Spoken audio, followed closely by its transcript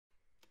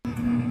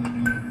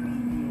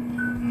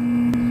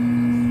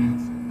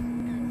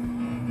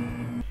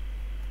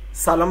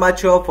سلام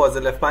بچه ها،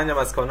 فاضل F5 هم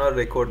از کانال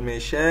رکورد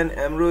میشن.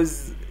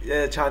 امروز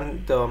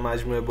چند تا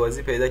مجموعه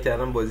بازی پیدا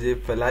کردم، بازی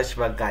فلش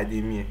و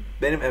قدیمی.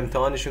 بریم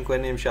امتحانشون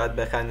کنیم، شاید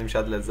بخندیم،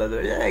 شاید لذت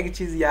ببریم، یک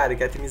چیزی یه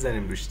حرکتی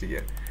میزنیم روش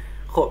دیگه.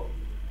 خب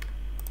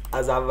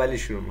از اولی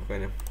شروع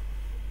میکنیم.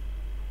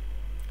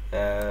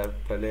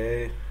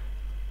 پلی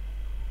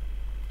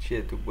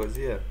چیه تو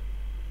بازیه؟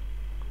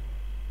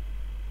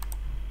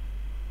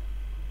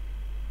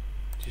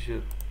 چی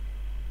شد؟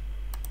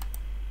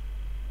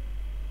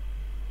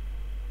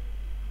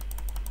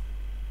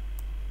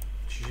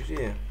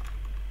 چجوریه؟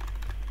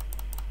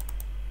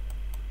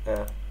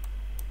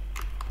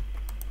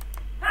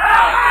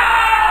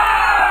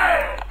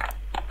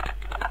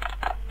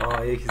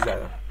 یکی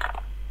زدم.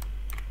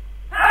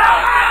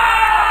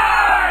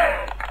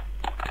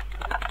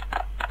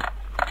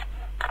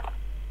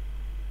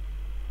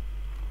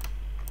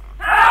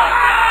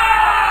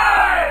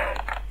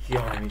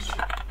 یعنی چی؟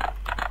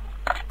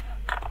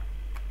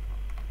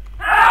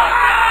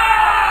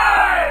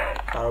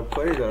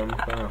 خرابکاری دارم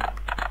میکنم،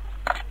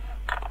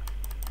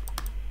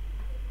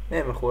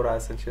 نمیخوره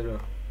اصلا. چرا؟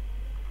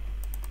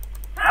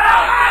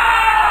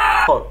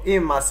 خب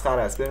این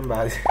مسخره است، بریم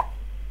بعدی.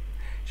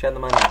 شاید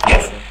من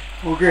نتونستم.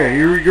 Okay,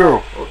 here we go.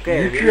 Okay,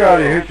 you try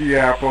to hit the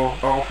apple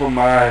off of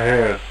my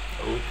head.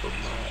 Off of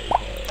my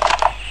head.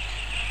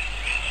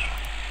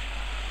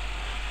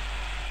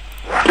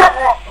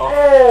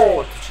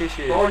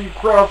 Oh, you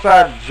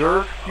cross-eyed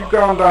jerk. You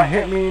gone done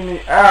hit me in the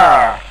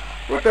eye.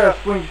 Put that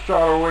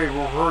slingshot away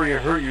before you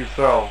hurt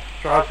yourself.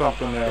 Try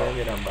something else.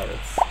 نمیرم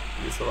برات.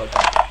 یه صحبت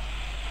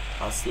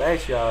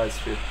اصلش عوض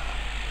شد.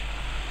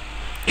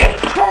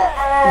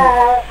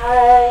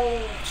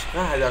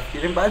 چقدر هدف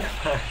گیریم بعد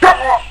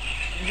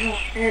You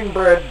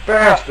inbred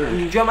bastard.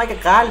 اینجا مگه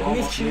قلب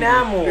نیست چی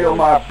نمون. Steal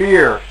my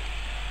beer.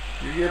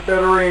 You get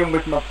better aim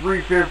with my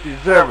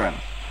 357.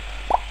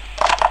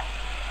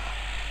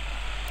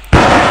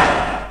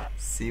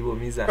 سیبو I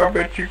میزن.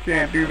 bet you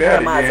can't do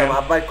that من ازم again.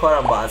 اول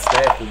کارم با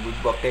اسلحه خوب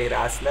بود، با غیر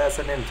اسلحه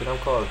اصلا نمیتونم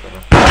کار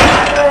کنم.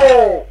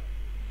 Oh!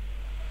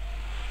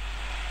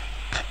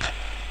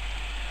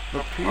 The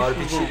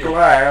pieces of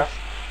glass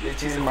یه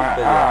چیزی in خوب my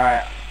بده.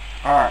 eye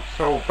aren't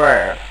so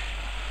bad.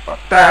 But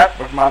that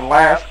was my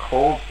last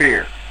cold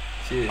beer.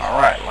 چی؟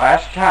 Alright,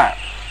 last time.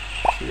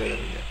 چی داره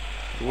میگه؟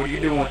 What are you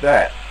doing with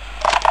that?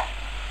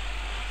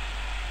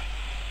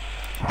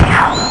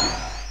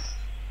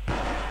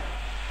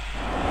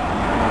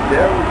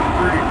 That was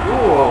pretty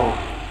cool.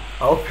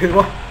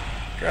 هواپیما.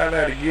 Try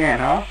that again,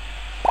 huh?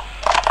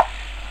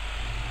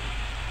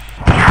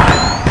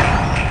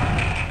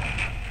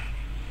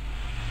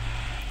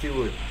 چی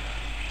بود؟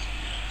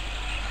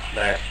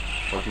 That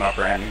was my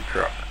brand new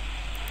truck.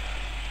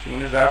 As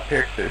soon as I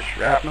pick this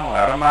shrapnel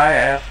out of my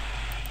ass,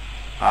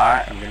 I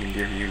am going to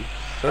give you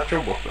such a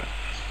whooping.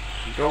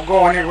 Don't go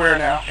anywhere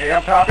now. Hey,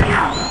 I'm talking to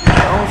you.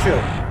 تموم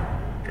شد.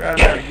 Try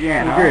that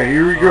again, huh? Okay,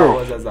 here we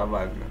باز از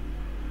اول نه.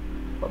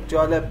 خب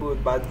جالب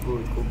بود، بد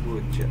بود، خوب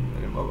بود. چه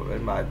بریم بابا،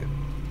 بریم بعد.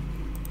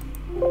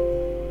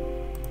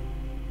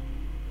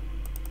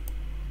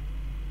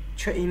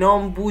 چه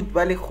اینام بود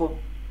ولی خب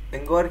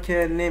انگار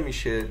که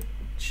نمیشه.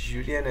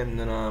 چجوریه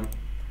نمیدونم.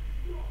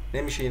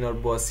 نمیشه اینا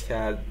رو باز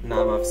کرد.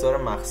 نرم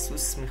افزار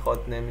مخصوص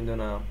میخواد،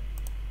 نمیدونم.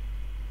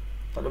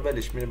 حالا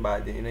ولش، میریم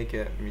بعدی. اینه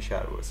که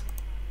میشه رو باز.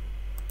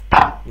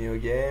 نیو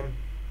گیم.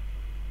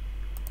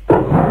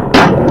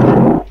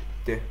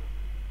 ده.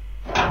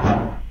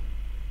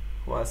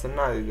 خب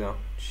اصلا ندیدم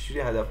چجوری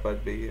هدف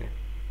باید بگیره.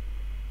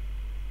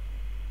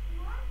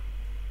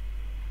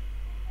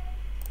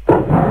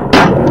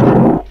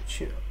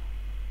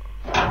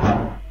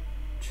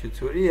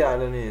 چطوری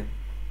الان این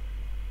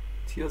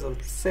تیازم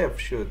صفر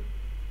شد.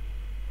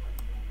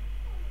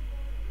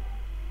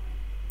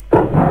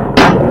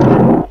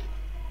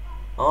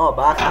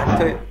 بعد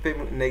خطای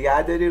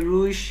نگه داری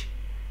روش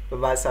به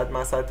وسط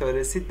مسطح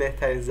رسید،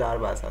 بهترین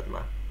ضربه است حتما.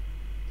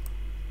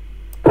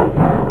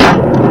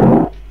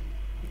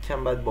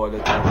 یکم باید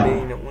بالاتر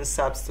بین اون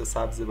سبز تا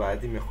سبز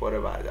بعدی میخوره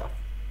به هدف.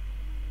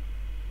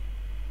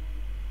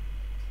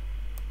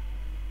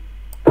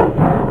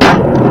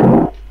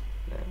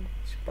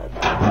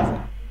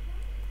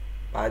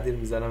 بعدی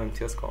میزنم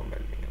امتیاز کامل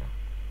میگیرم.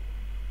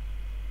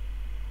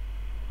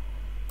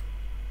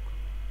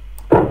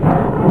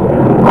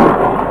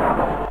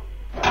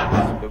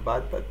 به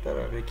بعد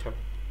دارم یکم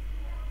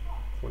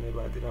خونه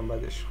بعدی رو هم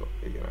بعدش خوب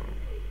بگیرم.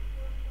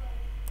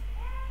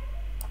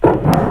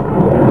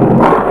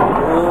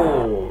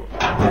 اوه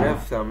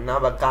گرفتم. نه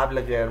و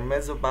قبل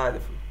قرمز و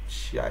بعد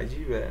چی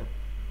عجیبه.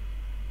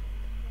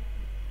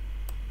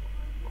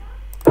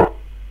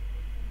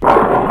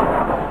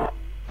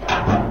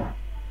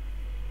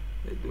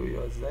 به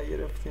 2-11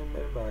 گرفتیم.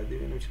 بریم بعدی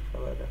ببینیم چه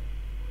خبره.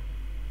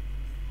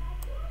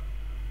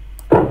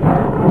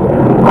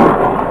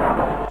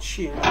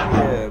 چی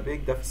اینجوریه؟ به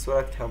یک دفعه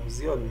سرعت کم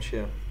زیاد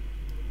میشه.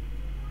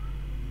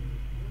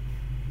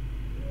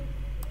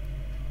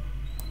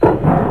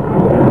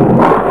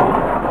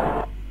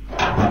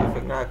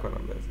 فکر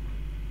نکنم بزن.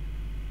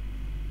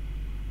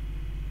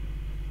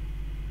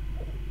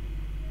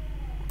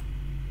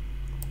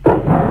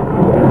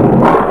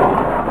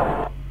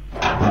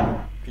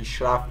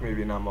 پیشرفت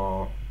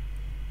میبینم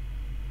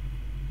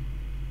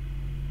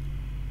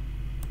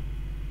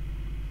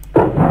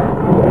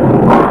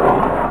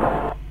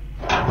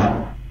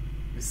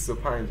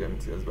 25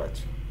 امتیاز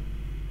بچه.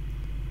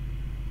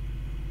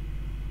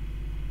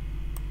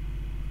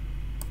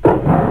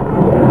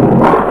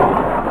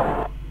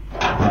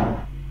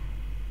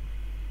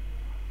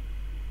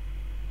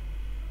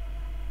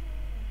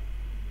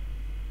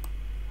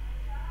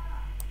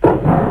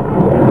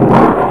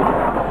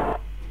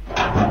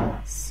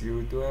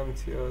 دو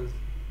امتیاز.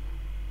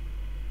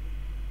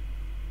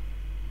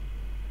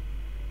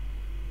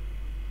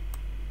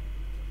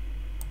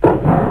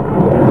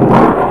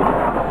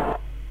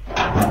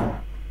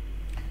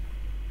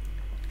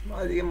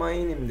 ما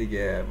اینیم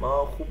دیگه،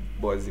 ما خوب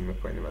بازی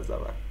میکنیم از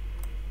اول.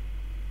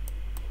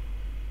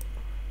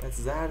 پس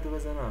زرد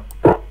بزنم.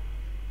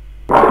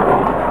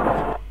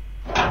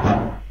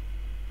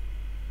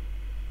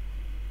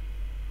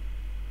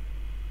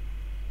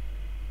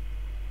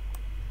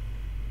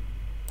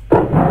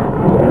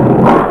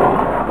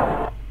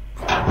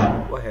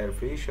 با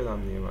حرفه‌ای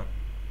شدم دیگه من.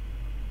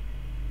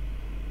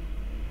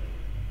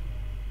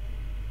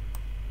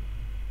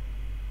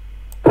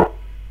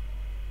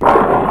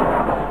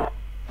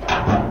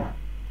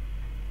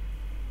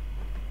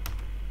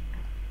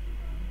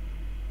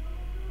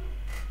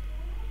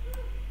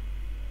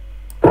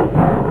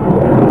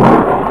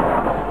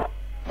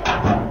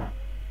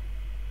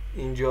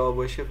 اینجا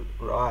باشه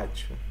راحت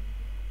شد.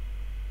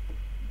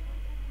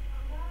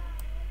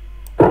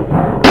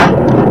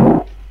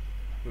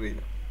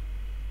 ریدم.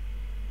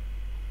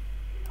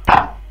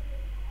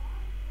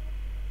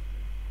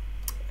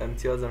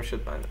 امتیازم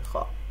شد بنده.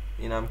 خب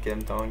اینم که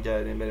امتحان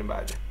کردیم، بریم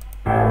بعد.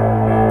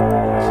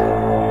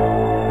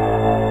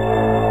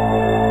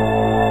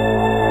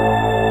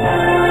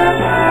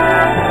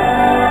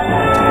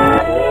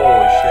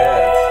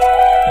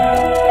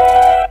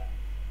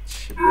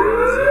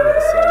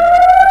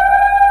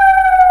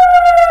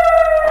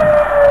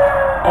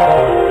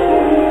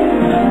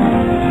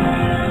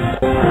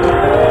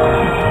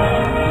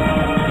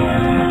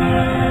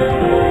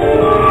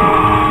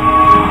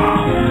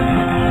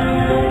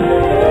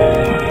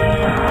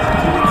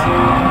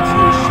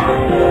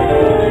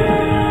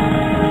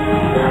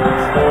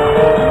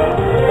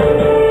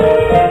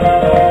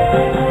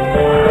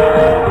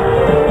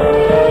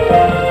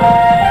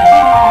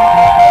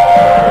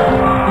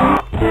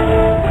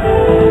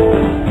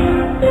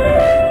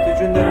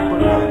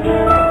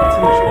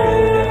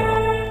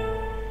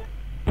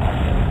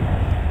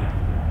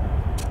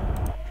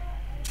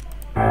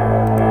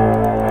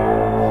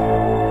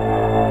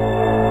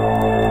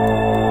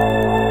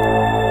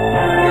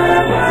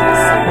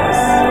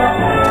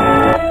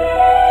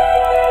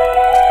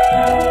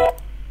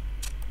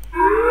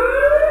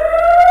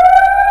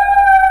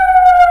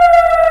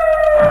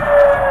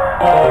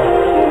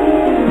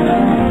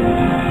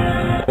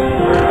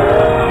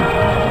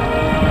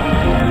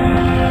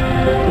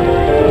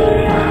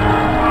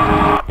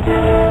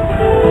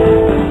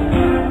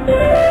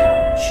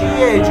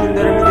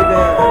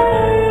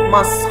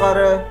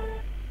 مسخره.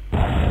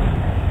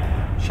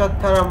 شاید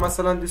طرف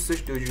مثلا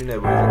دوستش دو جونه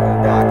باشه،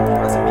 10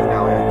 تا مثلا بی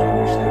نهایت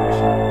جون داشته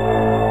باشه.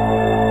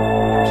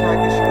 نمیشه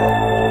حکش کرد.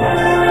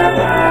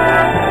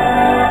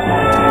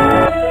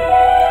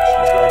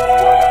 چیز باید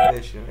زیادم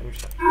بشه،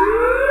 نمیشه.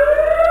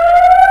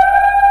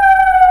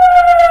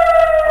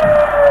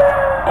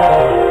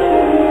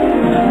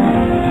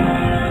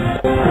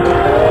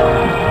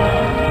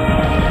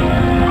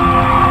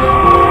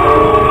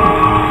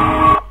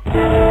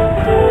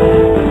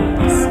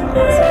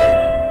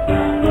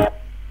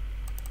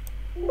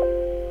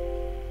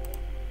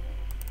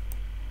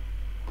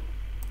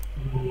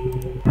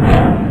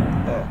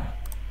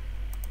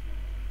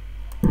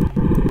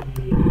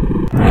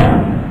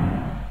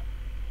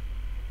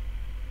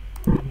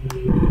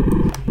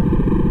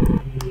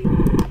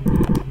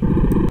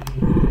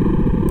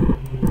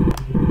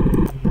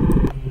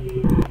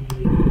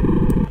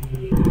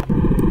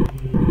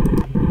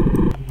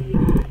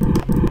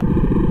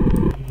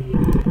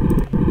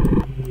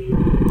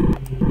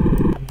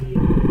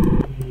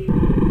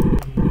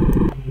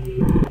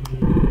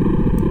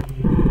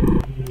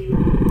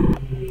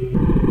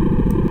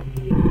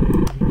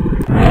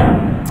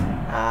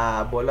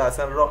 بالا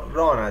اصلا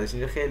راه نداشت،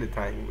 اینجا خیلی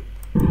تنگ بود.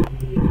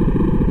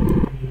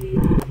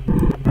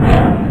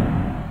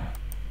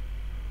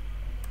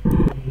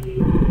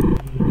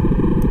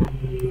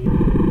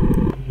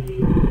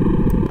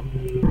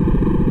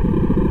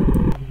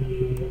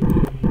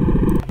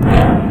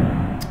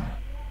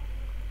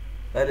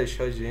 بله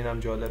حاجی، اینم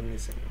جالب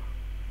نیست.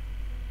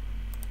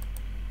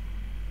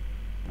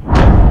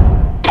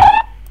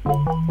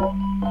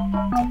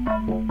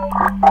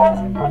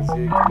 این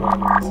بازی که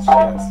معلوم نیست چی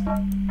هست.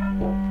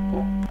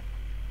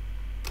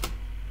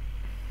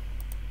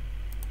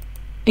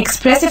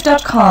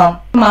 Expressive.com,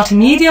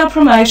 multimedia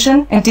promotion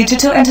and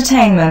digital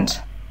entertainment.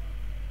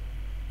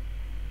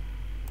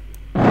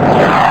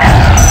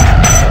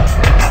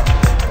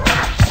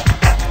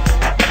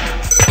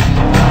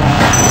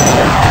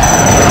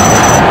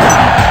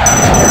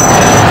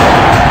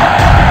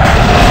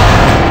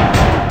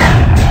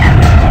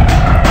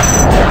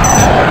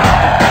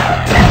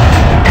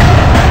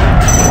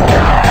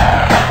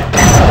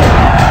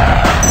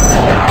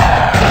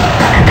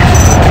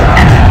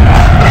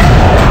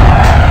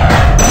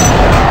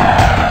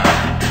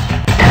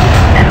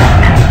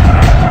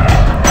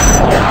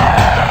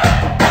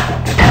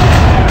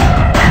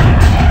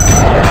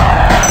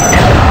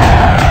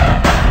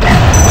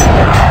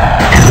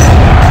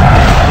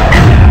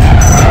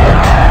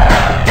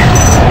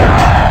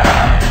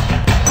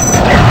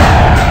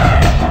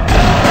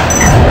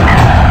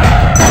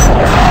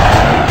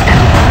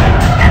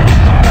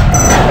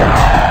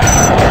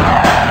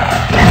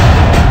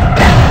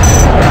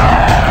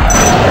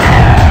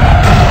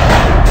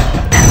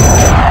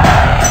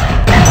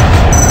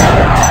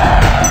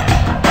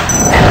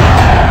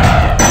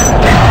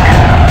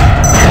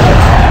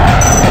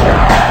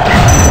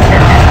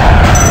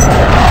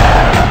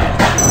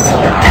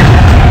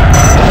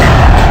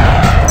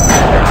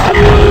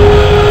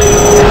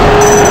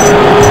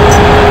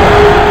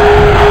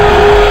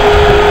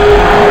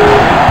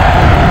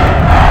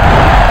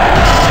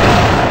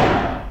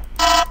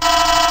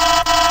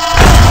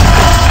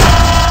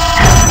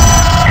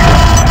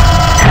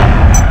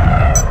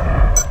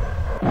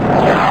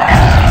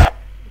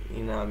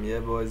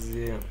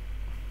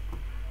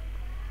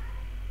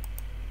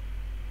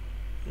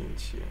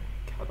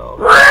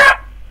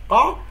 ده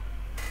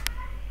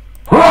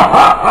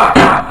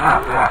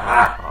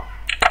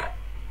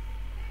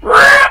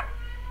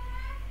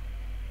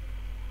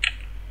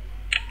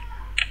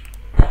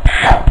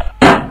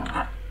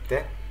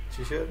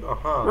چی شد؟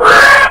 آها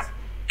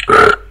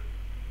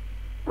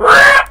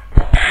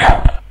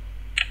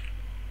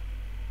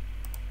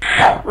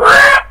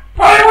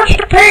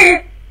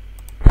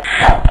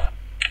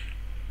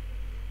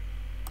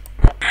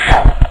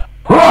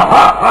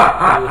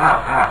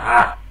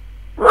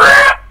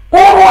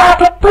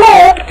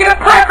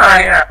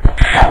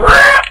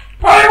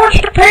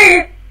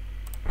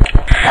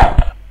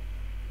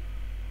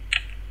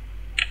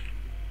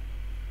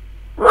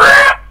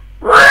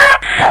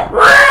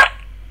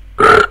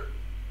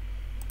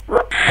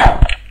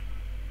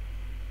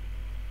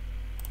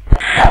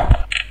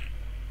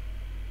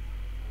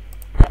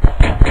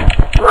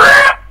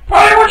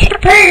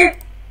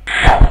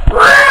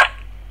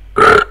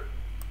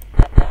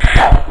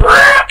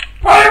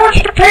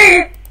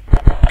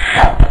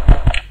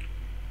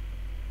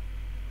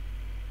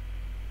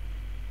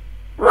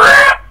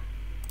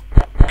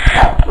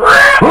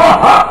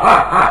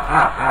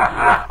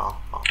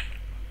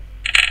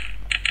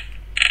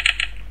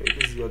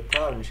خیلی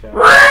زیادتر میشه.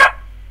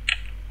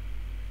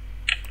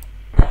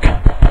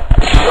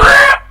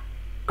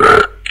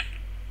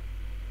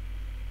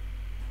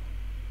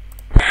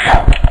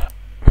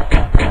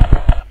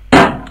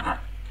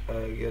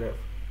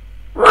 گرفت.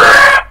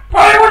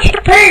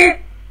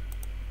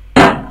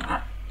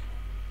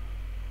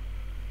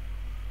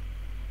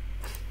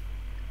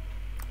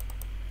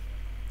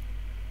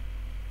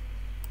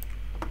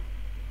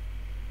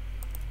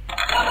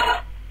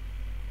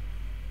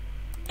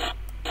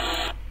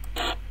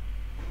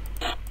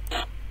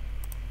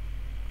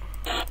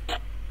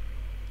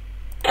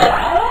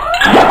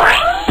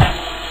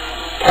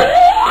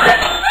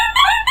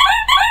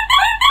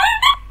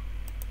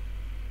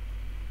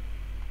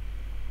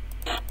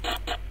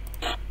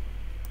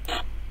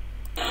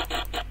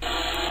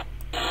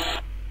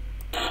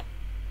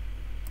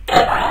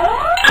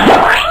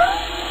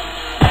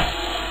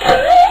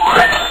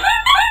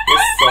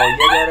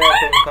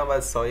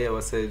 سایه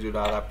واسه جلو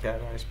عقب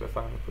کردنش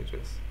بفهمه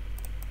کجاست.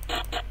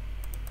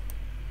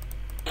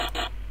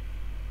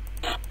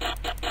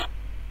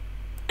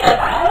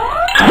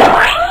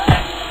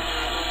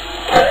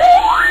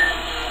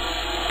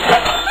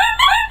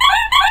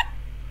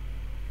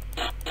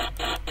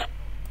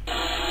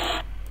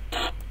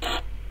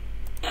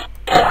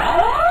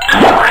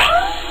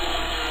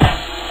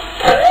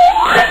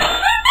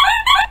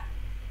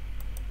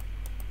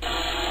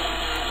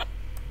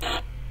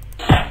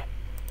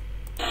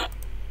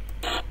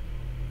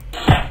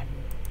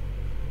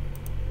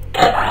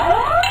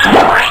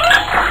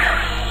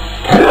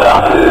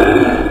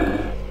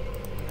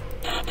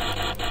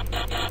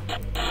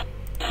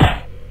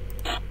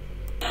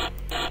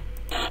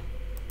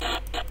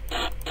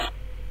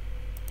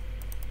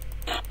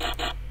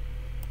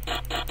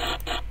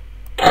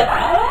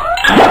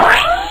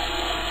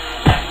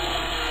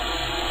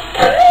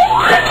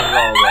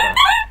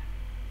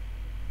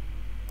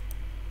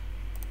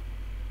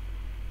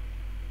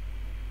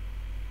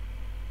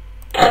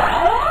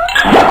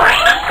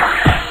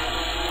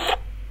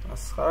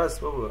 مسخره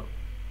است بابا،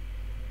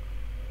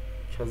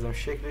 کازم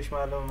شکلش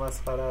معلوم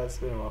مسخره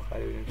است. بریم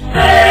آخری بریم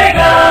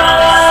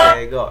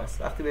سیگا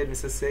است. وقتی بریم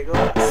مثل سیگا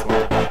است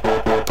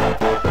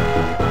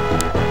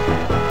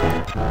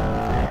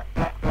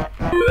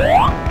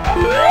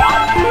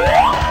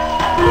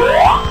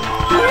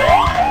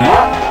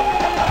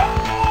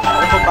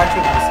خب بچه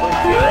نسخه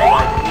خیلی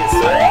قدیمی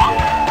نسخه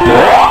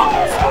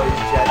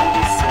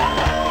جدیدی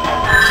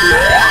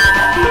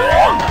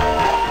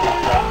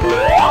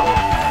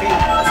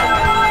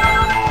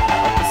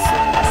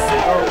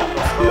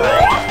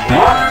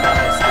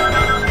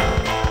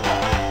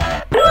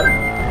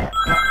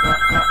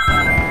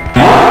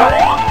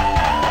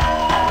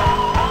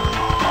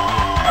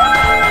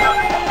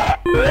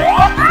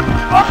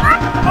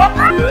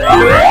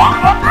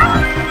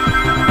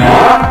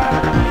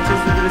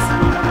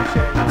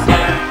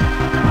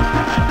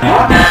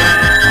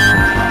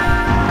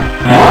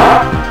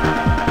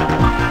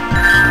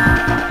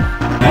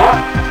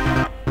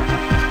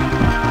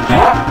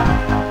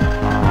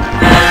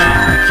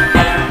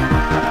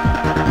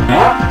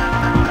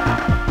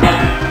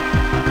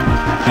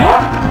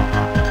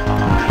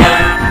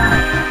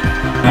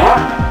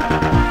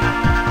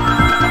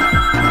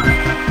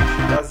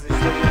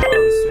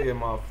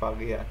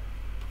موفقیت.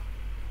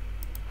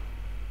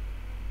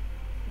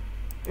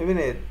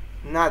 ببینید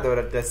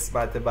نداره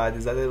قسمت بعدی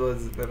زده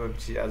باز برم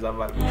چی از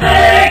اول بود.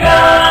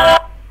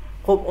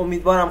 خب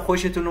امیدوارم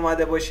خوشتون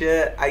اومده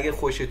باشه. اگه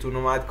خوشتون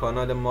اومد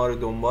کانال ما رو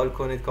دنبال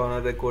کنید.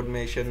 کانال رکورد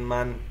میشن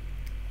من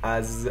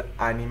از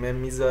انیمه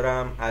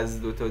میذارم،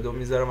 از 2 تا 2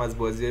 میذارم، از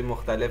بازی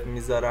مختلف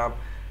میذارم.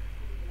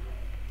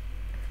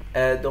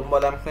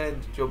 دنبالم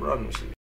کنید جبران میشید.